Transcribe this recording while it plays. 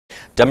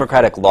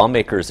Democratic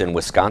lawmakers in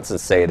Wisconsin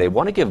say they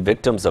want to give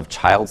victims of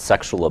child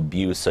sexual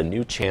abuse a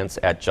new chance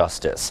at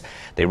justice.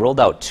 They rolled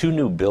out 2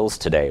 new bills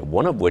today,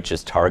 one of which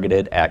is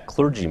targeted at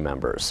clergy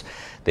members.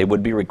 They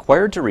would be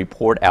required to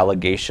report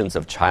allegations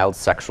of child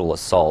sexual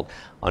assault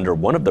under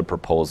one of the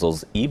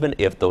proposals, even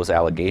if those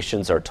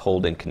allegations are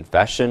told in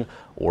confession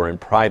or in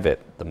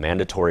private. The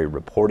mandatory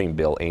reporting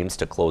bill aims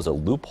to close a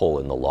loophole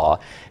in the law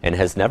and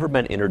has never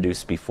been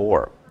introduced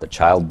before. The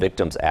Child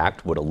Victims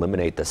Act would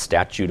eliminate the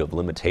statute of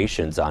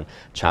limitations on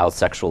child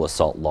sexual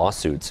assault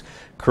lawsuits.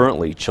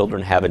 Currently,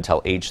 children have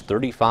until age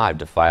 35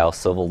 to file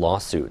civil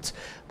lawsuits,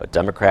 but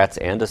Democrats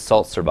and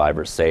assault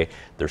survivors say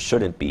there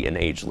shouldn't be an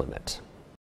age limit.